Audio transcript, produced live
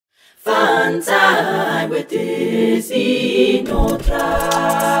Fun time with DissiNotRA.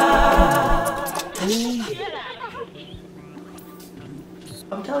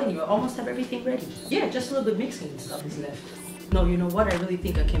 I'm telling you, I almost have everything ready. Yeah, just a little bit mixing and stuff is left. No, you know what? I really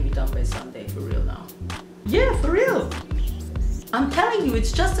think I can be done by Sunday, for real now. Yeah, for real. I'm telling you,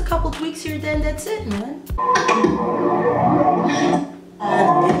 it's just a couple tweaks here, then that's it, man.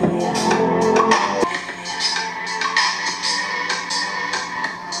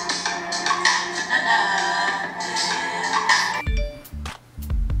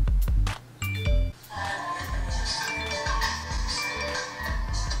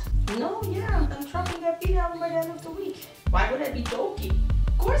 No, yeah, I'm dropping that beat album by the end of the week. Why would I be joking?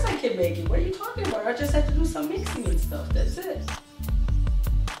 Of course I can make it. What are you talking about? I just have to do some mixing and stuff. That's it.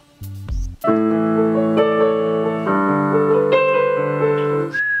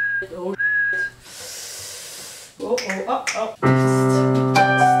 Oh, shit. Oh.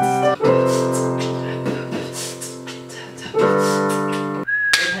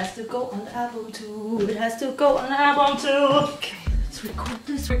 It has to go on the album too. It has to go on the album too. Okay, let's record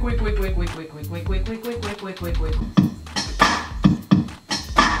this. Quick.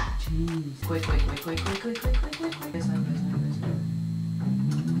 Jeez. Quick.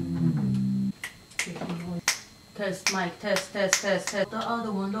 Test, mic, test. The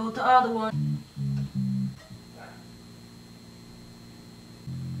other one, load the other one.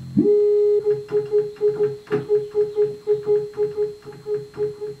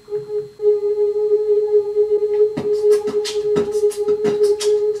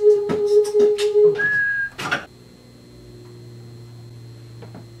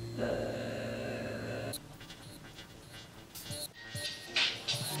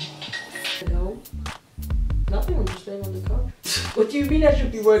 No. Nothing, I'm just laying on the couch. What do you mean I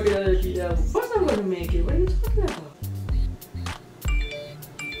should be working on a beat album? Of course I'm gonna make it. What are you talking about?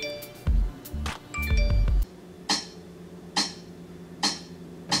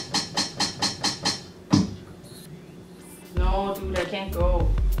 No, dude, I can't go.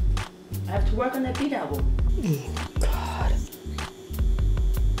 I have to work on that beat album. Oh, God.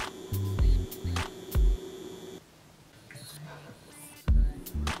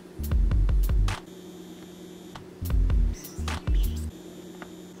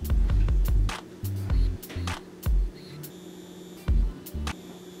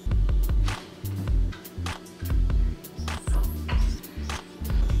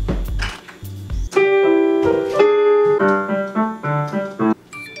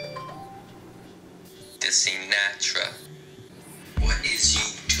 DsiNotRA, what is you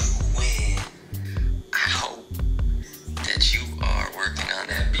doing? I hope that you are working on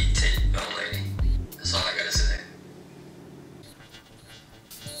that beat tape, young lady. That's all I gotta say.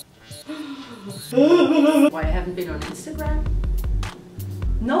 Why I haven't been on Instagram?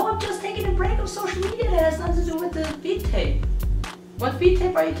 No, I'm just taking a break of social media. That has nothing to do with the beat tape. What beat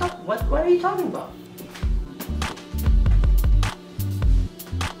tape are you talking? What are you talking about?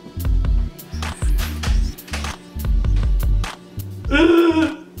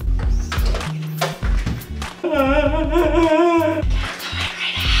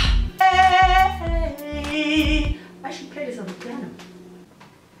 Hey, I should play this on the piano.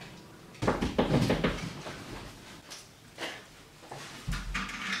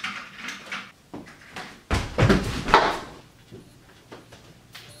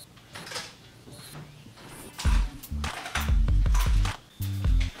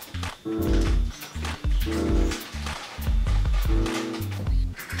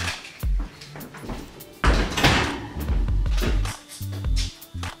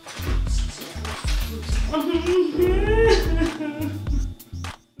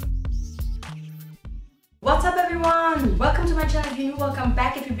 What's up, everyone? Welcome to my channel. If you're new, welcome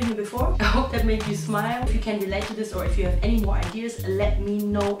back if you've been here before. I hope that made you smile. If you can relate to this or if you have any more ideas, let me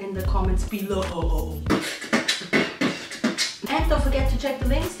know in the comments below. And don't forget to check the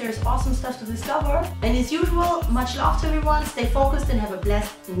links, there's awesome stuff to discover. And as usual, much love to everyone, stay focused and have a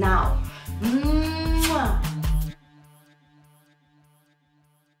blessed now.